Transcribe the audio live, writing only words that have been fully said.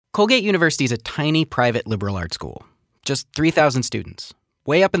Colgate University is a tiny private liberal arts school. Just 3,000 students,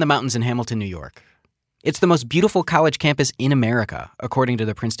 way up in the mountains in Hamilton, New York. It's the most beautiful college campus in America, according to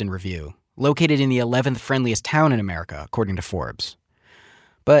the Princeton Review, located in the 11th friendliest town in America, according to Forbes.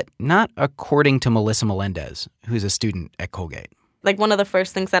 But not according to Melissa Melendez, who's a student at Colgate. Like, one of the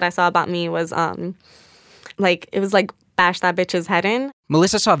first things that I saw about me was, it was like, bash that bitch's head in.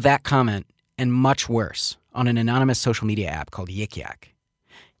 Melissa saw that comment, and much worse, on an anonymous social media app called Yik Yak.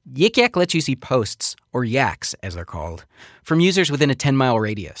 Yik Yak lets you see posts, or yaks as they're called, from users within a 10-mile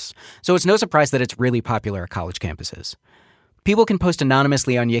radius, so it's no surprise that it's really popular at college campuses. People can post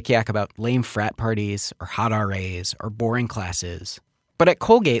anonymously on Yik Yak about lame frat parties, or hot RAs, or boring classes. But at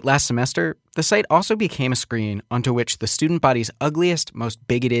Colgate last semester, the site also became a screen onto which the student body's ugliest, most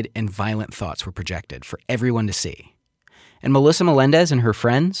bigoted, and violent thoughts were projected for everyone to see. And Melissa Melendez and her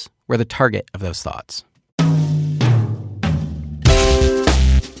friends were the target of those thoughts.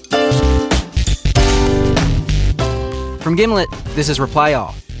 From Gimlet, this is Reply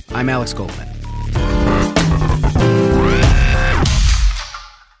All. I'm Alex Goldman.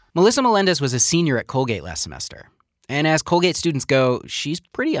 Melissa Melendez was a senior at Colgate last semester. And as Colgate students go, she's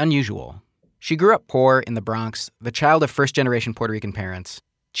pretty unusual. She grew up poor in the Bronx, the child of first-generation Puerto Rican parents.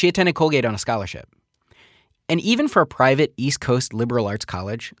 She attended Colgate on a scholarship. And even for a private East Coast liberal arts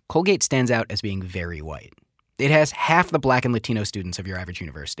college, Colgate stands out as being very white. It has half the Black and Latino students of your average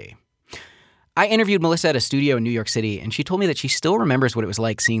university. I interviewed Melissa at a studio in New York City, and she told me that she still remembers what it was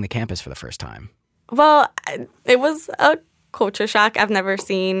like seeing the campus for the first time. Well, it was a culture shock. I've never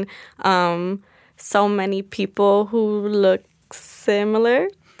seen so many people who look similar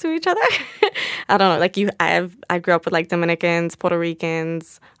to each other. I don't know. I grew up with like Dominicans, Puerto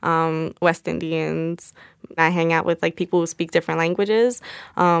Ricans, West Indians. I hang out with like people who speak different languages.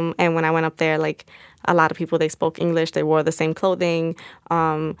 And when I went up there, like a lot of people, they spoke English. They wore the same clothing.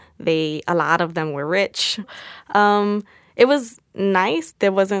 A lot of them were rich. It was nice.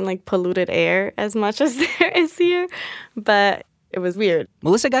 There wasn't like polluted air as much as there is here, but it was weird.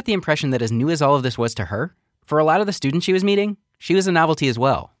 Melissa got the impression that as new as all of this was to her, for a lot of the students she was meeting, she was a novelty as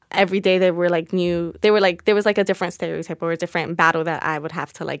well. Every day they were like new. There was like a different stereotype or a different battle that I would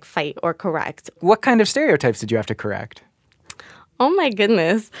have to like fight or correct. What kind of stereotypes did you have to correct? Oh my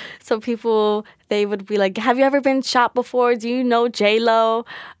goodness. So people, they would be like, have you ever been shot before? Do you know J-Lo?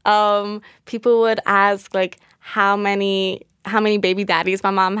 People would ask like how many baby daddies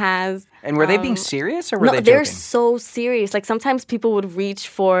my mom has. And were they being serious or were they joking? They're so serious. Like sometimes people would reach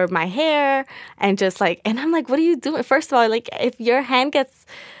for my hair and just like, and I'm like, what are you doing? First of all, like if your hand gets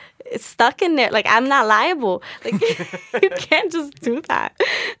stuck in there, like I'm not liable. Like you can't just do that.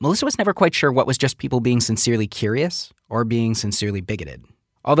 Melissa was never quite sure what was just people being sincerely curious or being sincerely bigoted.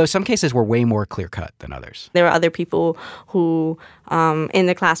 Although some cases were way more clear-cut than others. There were other people who, in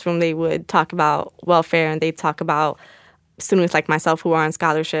the classroom, they would talk about welfare and they'd talk about students like myself who are on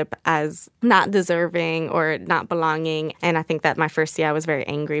scholarship as not deserving or not belonging. And I think that my first year I was very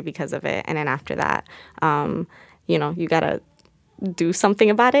angry because of it. And then after that, you got to do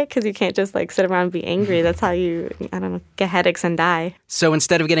something about it because you can't just like sit around and be angry. That's how you, get headaches and die. So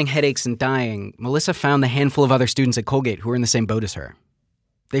instead of getting headaches and dying, Melissa found the handful of other students at Colgate who were in the same boat as her.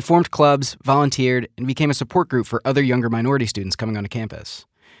 They formed clubs, volunteered, and became a support group for other younger minority students coming onto campus.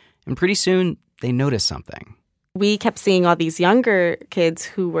 And pretty soon, they noticed something. We kept seeing all these younger kids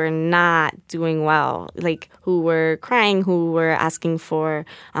who were not doing well, like who were crying, who were asking for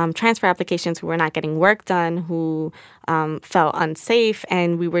transfer applications, who were not getting work done, who felt unsafe.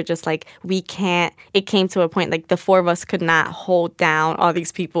 And we were just like, we can't. It came to a point like the four of us could not hold down all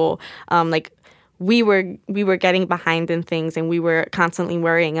these people. We were getting behind in things and we were constantly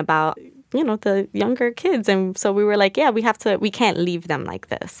worrying about the younger kids. And so we were like, yeah, we can't leave them like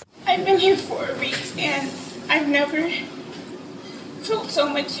this. I've been here for a week and I've never felt so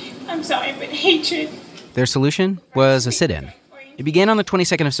much, hatred. Their solution was a sit-in. It began on the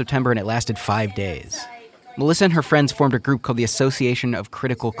 22nd of September and it lasted 5 days. Melissa and her friends formed a group called the Association of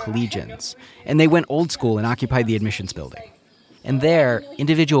Critical Collegians, and they went old school and occupied the admissions building. And there,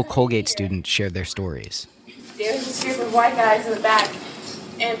 individual Colgate students shared their stories. There was this group of white guys in the back,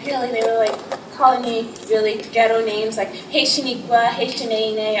 and apparently they were like calling me really ghetto names like Hey Shaniqua, Hey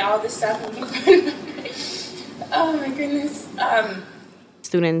Shanae, all this stuff. Oh my goodness.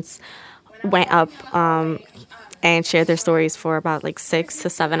 Students went up and shared their stories for about 6 to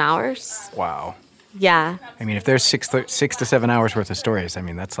 7 hours. Wow. Yeah. I mean, if there's 6 to 7 hours worth of stories,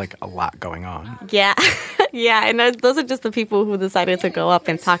 that's like a lot going on. Yeah. Yeah, and those are just the people who decided to go up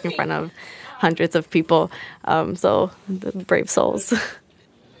and talk in front of hundreds of people. So, the brave souls.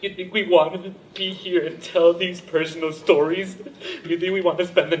 You think we want to be here and tell these personal stories? You think we want to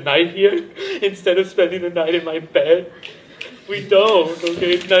spend the night here instead of spending the night in my bed? We don't,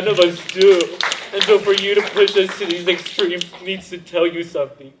 okay? None of us do. And so for you to push us to these extremes needs to tell you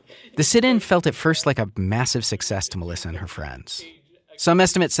something. The sit-in felt at first like a massive success to Melissa and her friends. Some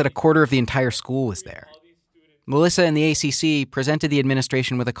estimates said a quarter of the entire school was there. Melissa and the ACC presented the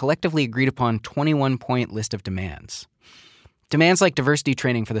administration with a collectively agreed-upon 21-point list of demands. Demands like diversity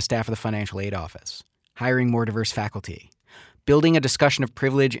training for the staff of the financial aid office, hiring more diverse faculty, building a discussion of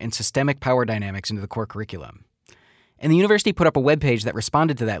privilege and systemic power dynamics into the core curriculum. And the university put up a webpage that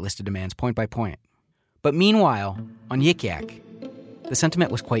responded to that list of demands point by point. But meanwhile, on Yik Yak, the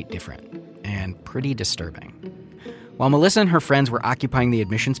sentiment was quite different and pretty disturbing. While Melissa and her friends were occupying the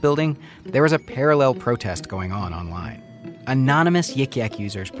admissions building, there was a parallel protest going on online. Anonymous Yik Yak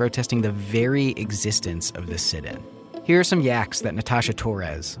users protesting the very existence of this sit-in. Here are some yaks that Natasha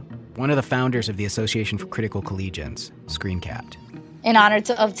Torres, one of the founders of the Association for Critical Collegians, screen-capped. In honor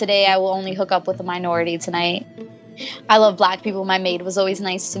of today, I will only hook up with a minority tonight. I love Black people. My maid was always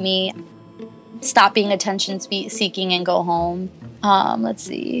nice to me. Stop being attention-seeking and go home. Let's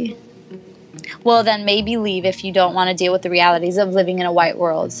see. Well, then maybe leave if you don't want to deal with the realities of living in a white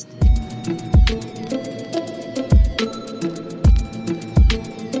world.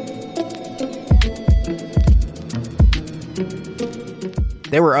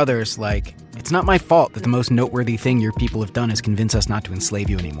 There were others like, "It's not my fault that the most noteworthy thing your people have done is convince us not to enslave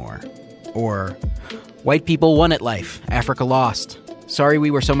you anymore." Or, "White people won at life. Africa lost. Sorry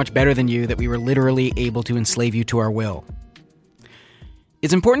we were so much better than you that we were literally able to enslave you to our will."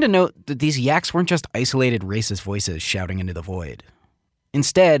 It's important to note that these yaks weren't just isolated racist voices shouting into the void.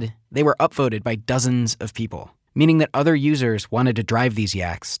 Instead, they were upvoted by dozens of people, meaning that other users wanted to drive these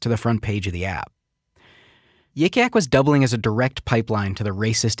yaks to the front page of the app. Yik Yak was doubling as a direct pipeline to the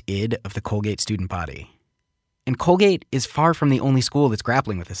racist id of the Colgate student body. And Colgate is far from the only school that's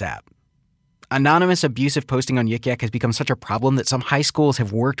grappling with this app. Anonymous abusive posting on Yik Yak has become such a problem that some high schools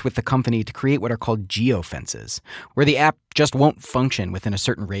have worked with the company to create what are called geofences, where the app just won't function within a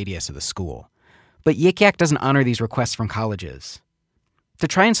certain radius of the school. But Yik Yak doesn't honor these requests from colleges. To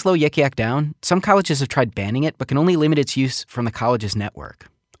try and slow Yik Yak down, some colleges have tried banning it but can only limit its use from the college's network.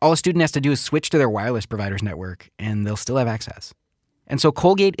 All a student has to do is switch to their wireless provider's network, and they'll still have access. And so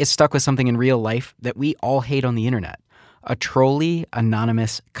Colgate is stuck with something in real life that we all hate on the internet, a trolly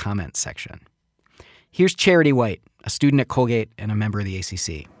anonymous comment section. Here's Charity White, a student at Colgate and a member of the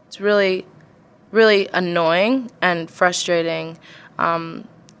ACC. It's really, really annoying and frustrating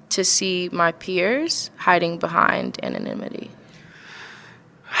to see my peers hiding behind anonymity.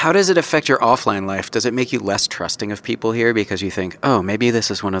 How does it affect your offline life? Does it make you less trusting of people here because you think, oh, maybe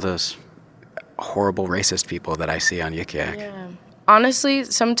this is one of those horrible racist people that I see on Yik Yak? Yeah. Honestly,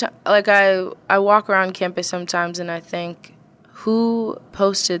 sometimes, like I walk around campus sometimes and I think, who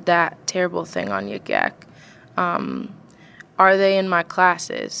posted that terrible thing on Yik Yak? Are they in my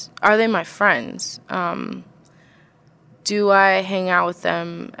classes? Are they my friends? Do I hang out with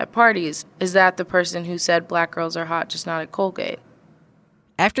them at parties? Is that the person who said black girls are hot, just not at Colgate?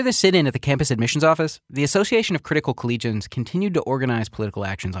 After the sit-in at the campus admissions office, the Association of Critical Collegians continued to organize political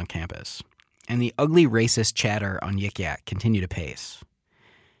actions on campus, and the ugly racist chatter on Yik Yak continued apace.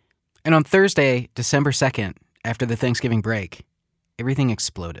 And on Thursday, December 2nd, after the Thanksgiving break, everything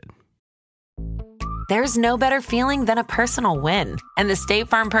exploded. There's no better feeling than a personal win, and the State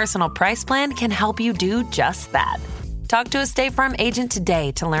Farm Personal Price Plan can help you do just that. Talk to a State Farm agent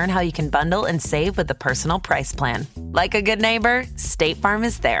today to learn how you can bundle and save with the Personal Price Plan. Like a good neighbor, State Farm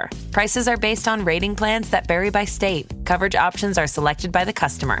is there. Prices are based on rating plans that vary by state. Coverage options are selected by the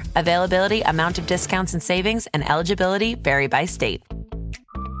customer. Availability, amount of discounts and savings, and eligibility vary by state.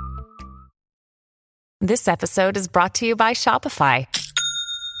 This episode is brought to you by Shopify.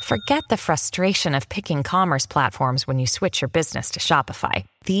 Forget the frustration of picking commerce platforms when you switch your business to Shopify,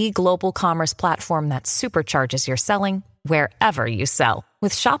 the global commerce platform that supercharges your selling wherever you sell.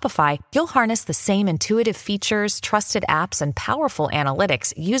 With Shopify, you'll harness the same intuitive features, trusted apps, and powerful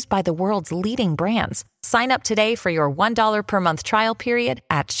analytics used by the world's leading brands. Sign up today for your $1 per month trial period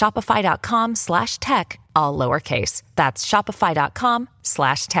at shopify.com/tech, all lowercase. That's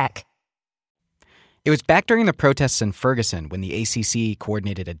shopify.com/tech. It was back during the protests in Ferguson when the ACC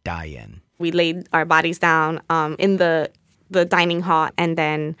coordinated a die-in. We laid our bodies down in the dining hall, and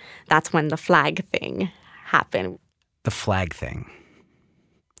then that's when the flag thing happened. The flag thing.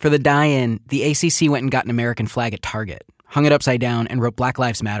 For the die-in, the ACC went and got an American flag at Target, hung it upside down, and wrote Black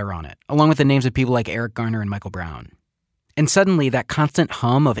Lives Matter on it, along with the names of people like Eric Garner and Michael Brown. And suddenly, that constant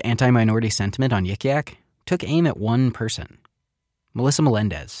hum of anti-minority sentiment on Yik Yak took aim at one person. Melissa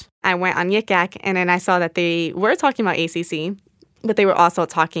Melendez. I went on Yik Yak, and then I saw that they were talking about ACC, but they were also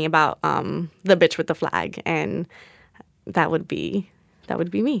talking about the bitch with the flag, and that would be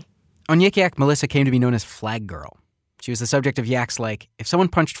me. On Yik Yak, Melissa came to be known as Flag Girl. She was the subject of yaks like, if someone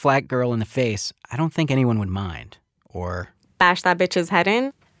punched Flag Girl in the face, I don't think anyone would mind. Or, bash that bitch's head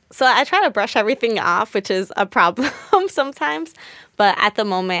in. So I try to brush everything off, which is a problem sometimes. But at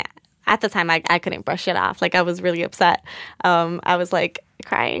the time, I couldn't brush it off. Like, I was really upset. I was, like,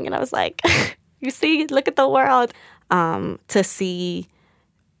 crying, and I was like, you see, look at the world. To see,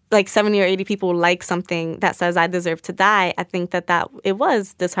 like, 70 or 80 people like something that says I deserve to die, I think that it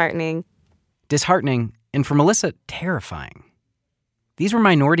was disheartening. Disheartening, and for Melissa, terrifying. These were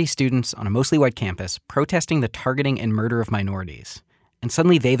minority students on a mostly white campus protesting the targeting and murder of minorities. And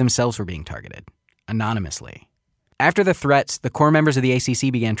suddenly they themselves were being targeted, anonymously. After the threats, the core members of the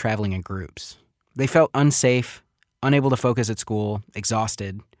ACC began traveling in groups. They felt unsafe, unable to focus at school,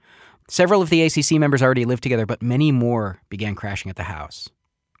 exhausted. Several of the ACC members already lived together, but many more began crashing at the house.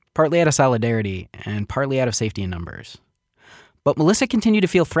 Partly out of solidarity and partly out of safety in numbers. But Melissa continued to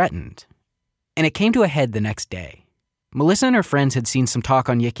feel threatened. And it came to a head the next day. Melissa and her friends had seen some talk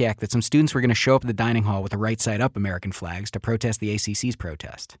on Yik Yak that some students were going to show up at the dining hall with the right side up American flags to protest the ACC's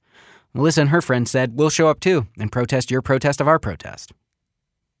protest. Melissa and her friends said, we'll show up too and protest your protest of our protest.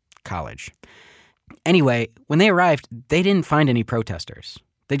 College. Anyway, when they arrived, they didn't find any protesters.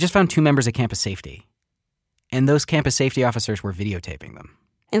 They just found 2 members of campus safety. And those campus safety officers were videotaping them.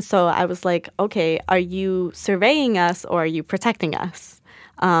 And so I was like, okay, are you surveying us or are you protecting us?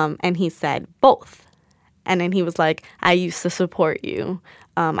 And he said, both. And then he was like, I used to support you.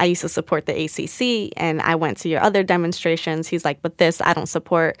 I used to support the ACC, and I went to your other demonstrations. He's like, but this I don't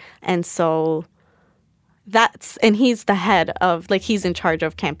support. And so and he's the head of, like, he's in charge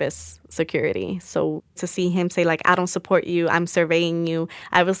of campus security. So to see him say, like, I don't support you, I'm surveying you,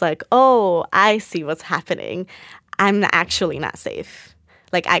 I was like, oh, I see what's happening. I'm actually not safe.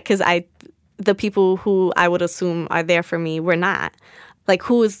 Like, because the people who I would assume are there for me were not. Like,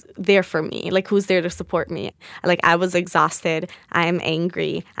 who is there for me? Like, who's there to support me? Like, I was exhausted. I am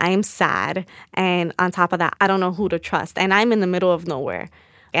angry. I am sad. And on top of that, I don't know who to trust. And I'm in the middle of nowhere.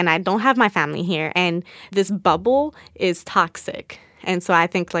 And I don't have my family here. And this bubble is toxic. And so I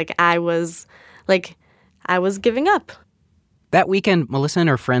think, like, I was giving up. That weekend, Melissa and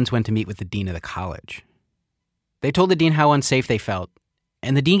her friends went to meet with the dean of the college. They told the dean how unsafe they felt,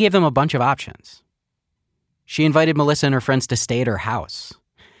 and the dean gave them a bunch of options. She invited Melissa and her friends to stay at her house.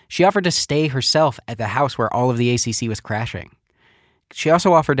 She offered to stay herself at the house where all of the ACC was crashing. She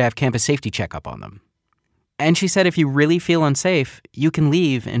also offered to have campus safety check up on them. And she said if you really feel unsafe, you can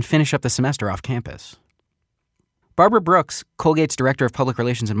leave and finish up the semester off campus. Barbara Brooks, Colgate's Director of Public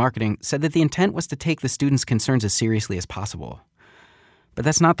Relations and Marketing, said that the intent was to take the students' concerns as seriously as possible. But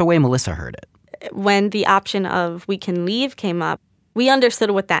that's not the way Melissa heard it. When the option of we can leave came up, we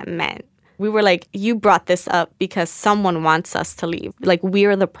understood what that meant. We were like, you brought this up because someone wants us to leave. Like,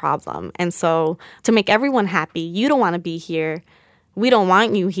 we're the problem. And so to make everyone happy, you don't want to be here. We don't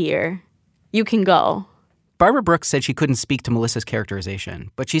want you here. You can go. Barbara Brooks said she couldn't speak to Melissa's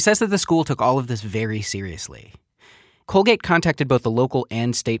characterization, but she says that the school took all of this very seriously. Colgate contacted both the local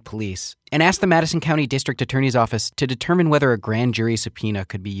and state police and asked the Madison County District Attorney's Office to determine whether a grand jury subpoena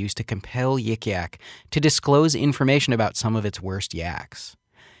could be used to compel Yik Yak to disclose information about some of its worst yaks.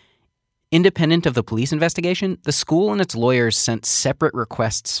 Independent of the police investigation, the school and its lawyers sent separate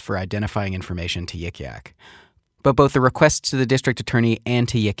requests for identifying information to Yik Yak. But both the requests to the district attorney and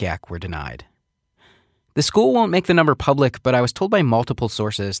to Yik Yak were denied. The school won't make the number public, but I was told by multiple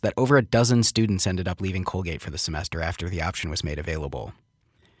sources that over a dozen students ended up leaving Colgate for the semester after the option was made available.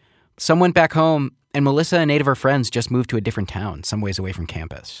 Some went back home, and Melissa and 8 of her friends just moved to a different town, some ways away from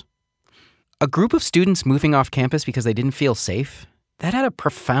campus. A group of students moving off campus because they didn't feel safe, that had a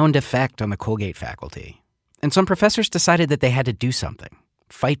profound effect on the Colgate faculty. And some professors decided that they had to do something,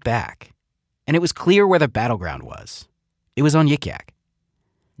 fight back. And it was clear where the battleground was. It was on Yik Yak.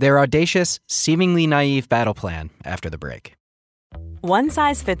 Their audacious, seemingly naive battle plan after the break. One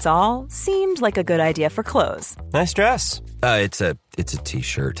size fits all seemed like a good idea for clothes. Nice dress. It's a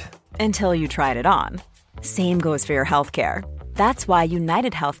t-shirt. Until you tried it on. Same goes for your healthcare. That's why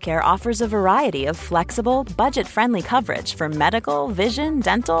United Healthcare offers a variety of flexible, budget-friendly coverage for medical, vision,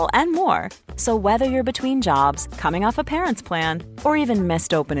 dental, and more. So whether you're between jobs, coming off a parent's plan, or even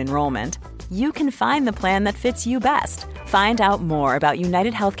missed open enrollment, you can find the plan that fits you best. Find out more about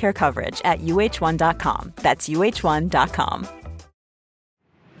United Healthcare coverage at UH1.com. That's UH1.com.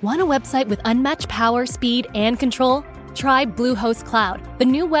 Want a website with unmatched power, speed, and control? Try Bluehost Cloud, the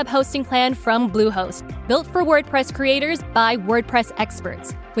new web hosting plan from Bluehost, built for WordPress creators by WordPress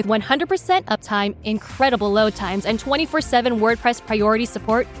experts. With 100% uptime, incredible load times, and 24/7 WordPress priority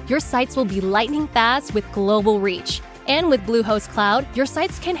support, your sites will be lightning fast with global reach. And with Bluehost Cloud, your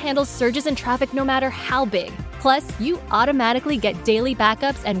sites can handle surges in traffic no matter how big. Plus, you automatically get daily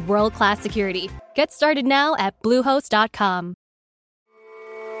backups and world-class security. Get started now at Bluehost.com.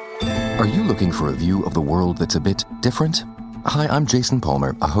 Are you looking for a view of the world that's a bit different? Hi, I'm Jason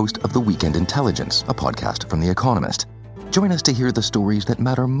Palmer, a host of The Weekend Intelligence, a podcast from The Economist. Join us to hear the stories that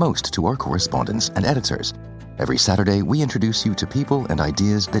matter most to our correspondents and editors. Every Saturday, we introduce you to people and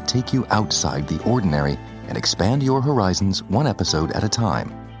ideas that take you outside the ordinary and expand your horizons one episode at a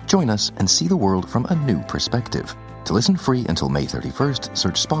time. Join us and see the world from a new perspective. To listen free until May 31st,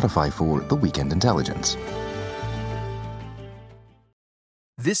 search Spotify for The Weekend Intelligence.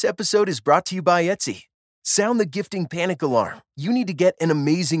 This episode is brought to you by Etsy. Sound the gifting panic alarm. You need to get an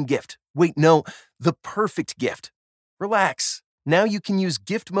amazing gift. Wait, no, the perfect gift. Relax. Now you can use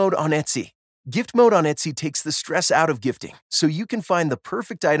gift mode on Etsy. Gift mode on Etsy takes the stress out of gifting, so you can find the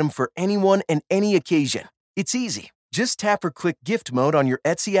perfect item for anyone and any occasion. It's easy. Just tap or click gift mode on your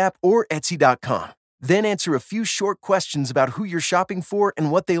Etsy app or Etsy.com. Then answer a few short questions about who you're shopping for and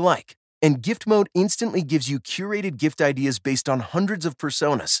what they like. And gift mode instantly gives you curated gift ideas based on hundreds of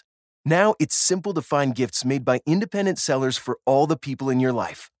personas. Now it's simple to find gifts made by independent sellers for all the people in your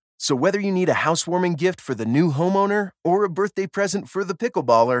life. So whether you need a housewarming gift for the new homeowner or a birthday present for the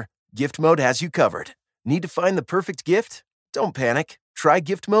pickleballer, gift mode has you covered. Need to find the perfect gift? Don't panic. Try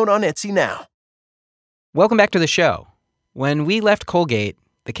gift mode on Etsy now. Welcome back to the show. When we left Colgate,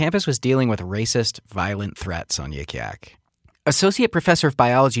 the campus was dealing with racist, violent threats on Yik Yak. Associate Professor of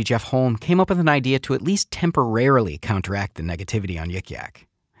Biology Jeff Holm came up with an idea to at least temporarily counteract the negativity on Yik Yak,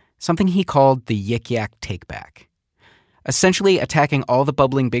 something he called the Yik Yak Takeback, essentially attacking all the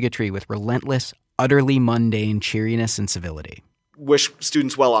bubbling bigotry with relentless, utterly mundane cheeriness and civility. Wish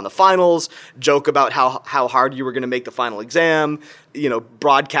students well on the finals, joke about how hard you were going to make the final exam,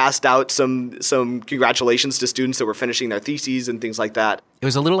 broadcast out some congratulations to students that were finishing their theses and things like that. It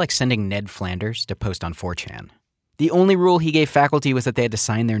was a little like sending Ned Flanders to post on 4chan. The only rule he gave faculty was that they had to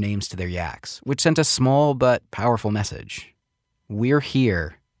sign their names to their yaks, which sent a small but powerful message. We're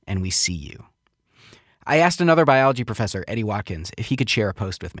here, and we see you. I asked another biology professor, Eddie Watkins, if he could share a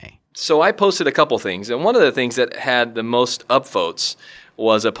post with me. So I posted a couple things, and one of the things that had the most upvotes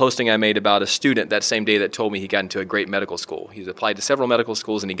was a posting I made about a student that same day that told me he got into a great medical school. He's applied to several medical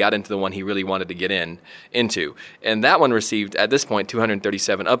schools, and he got into the one he really wanted to get into. And that one received, at this point,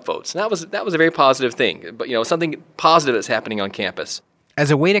 237 upvotes. And that was a very positive thing, but something positive that's happening on campus.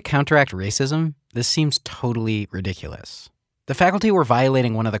 As a way to counteract racism, this seems totally ridiculous. The faculty were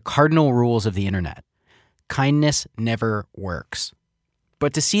violating one of the cardinal rules of the internet. Kindness never works.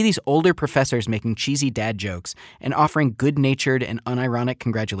 But to see these older professors making cheesy dad jokes and offering good-natured and unironic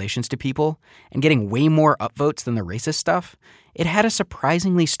congratulations to people and getting way more upvotes than the racist stuff, it had a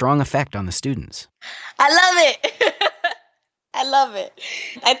surprisingly strong effect on the students. I love it. I love it.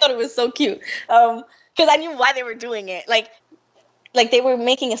 I thought it was so cute because I knew why they were doing it. Like they were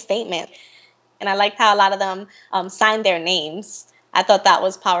making a statement, and I liked how a lot of them signed their names. I thought that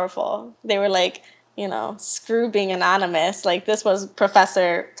was powerful. They were like, screw being anonymous. Like, this was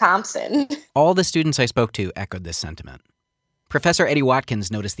Professor Thompson. All the students I spoke to echoed this sentiment. Professor Eddie Watkins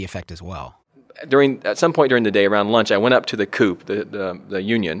noticed the effect as well. At some point during the day, around lunch, I went up to the COOP, the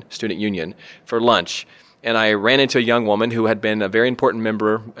union, student union, for lunch. And I ran into a young woman who had been a very important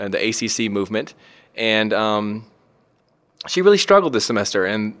member of the ACC movement. And she really struggled this semester.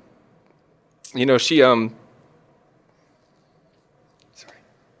 And, she...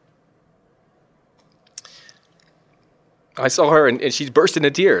 I saw her, and she burst into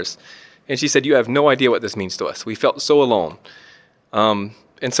tears. And she said, "You have no idea what this means to us. We felt so alone." And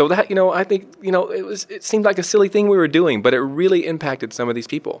so that, I think, it seemed like a silly thing we were doing, but it really impacted some of these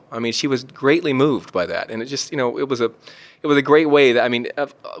people. I mean, she was greatly moved by that. And it just, it was a great way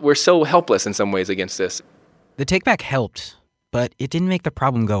that, we're so helpless in some ways against this. The takeback helped, but it didn't make the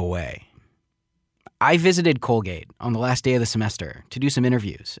problem go away. I visited Colgate on the last day of the semester to do some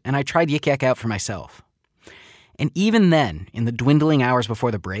interviews, and I tried Yik Yak out for myself. And even then, in the dwindling hours before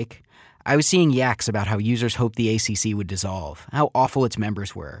the break, I was seeing yaks about how users hoped the ACC would dissolve, how awful its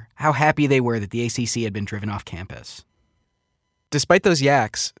members were, how happy they were that the ACC had been driven off campus. Despite those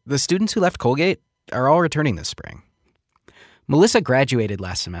yaks, the students who left Colgate are all returning this spring. Melissa graduated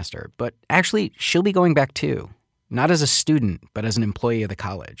last semester, but actually she'll be going back too, not as a student, but as an employee of the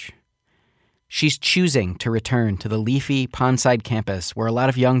college. She's choosing to return to the leafy Pondside campus where a lot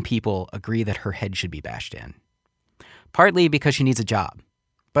of young people agree that her head should be bashed in. partly because she needs a job,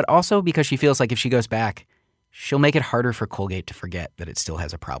 but also because she feels like if she goes back, she'll make it harder for Colgate to forget that it still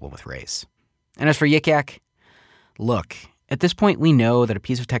has a problem with race. And as for Yik Yak, look, at this point we know that a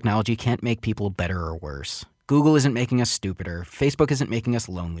piece of technology can't make people better or worse. Google isn't making us stupider. Facebook isn't making us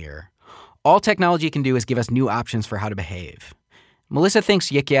lonelier. All technology can do is give us new options for how to behave. Melissa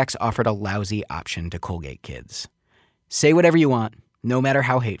thinks Yik Yak's offered a lousy option to Colgate kids. Say whatever you want, no matter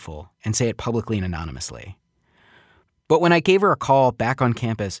how hateful, and say it publicly and anonymously. But when I gave her a call back on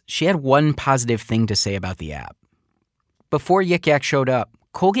campus, she had one positive thing to say about the app. Before Yik Yak showed up,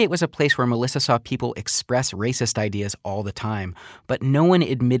 Colgate was a place where Melissa saw people express racist ideas all the time, but no one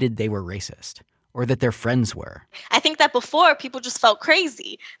admitted they were racist or that their friends were. I think that before people just felt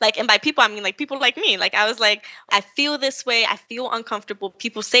crazy. Like, and by people, I mean like people like me. Like I was like, I feel this way. I feel uncomfortable.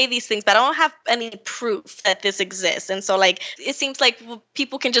 People say these things, but I don't have any proof that this exists. And so like, it seems like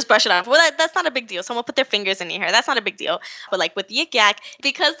people can just brush it off. Well, that's not a big deal. Someone put their fingers in your hair. That's not a big deal. But like with Yik Yak,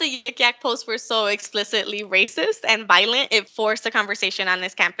 because the Yik Yak posts were so explicitly racist and violent, it forced a conversation on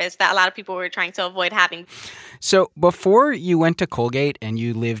this campus that a lot of people were trying to avoid having. So before you went to Colgate and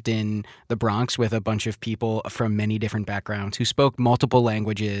you lived in the Bronx with a bunch of people from many different backgrounds who spoke multiple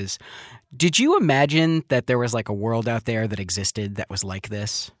languages, did you imagine that there was like a world out there that existed that was like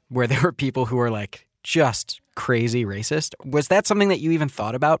this, where there were people who were like just crazy racist? Was that something that you even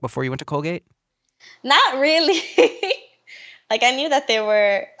thought about before you went to Colgate? Not really. Like I knew that there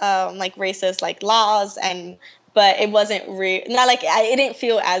were like racist like laws but it wasn't real. Not like it didn't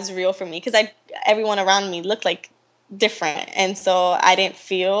feel as real for me because everyone around me looked like different, and so I didn't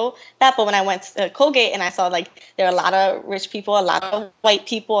feel that. But when I went to Colgate and I saw like there are a lot of rich people, a lot of white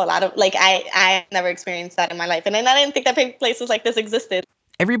people, a lot of like I never experienced that in my life, and then I didn't think that places like this existed.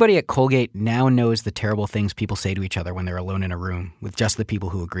 Everybody at Colgate now knows the terrible things people say to each other when they're alone in a room with just the people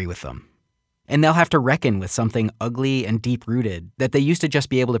who agree with them. And they'll have to reckon with something ugly and deep-rooted that they used to just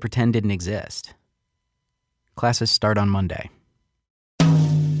be able to pretend didn't exist. Classes start on Monday.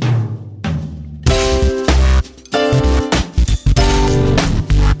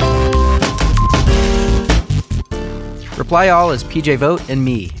 Reply All is PJ Vogt and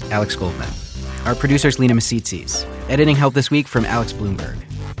me, Alex Goldman. Our producer's Lena Masitsis. Editing help this week from Alex Bloomberg.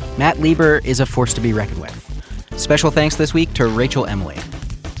 Matt Lieber is a force to be reckoned with. Special thanks this week to Rachel Emily.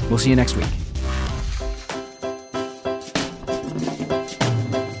 We'll see you next week.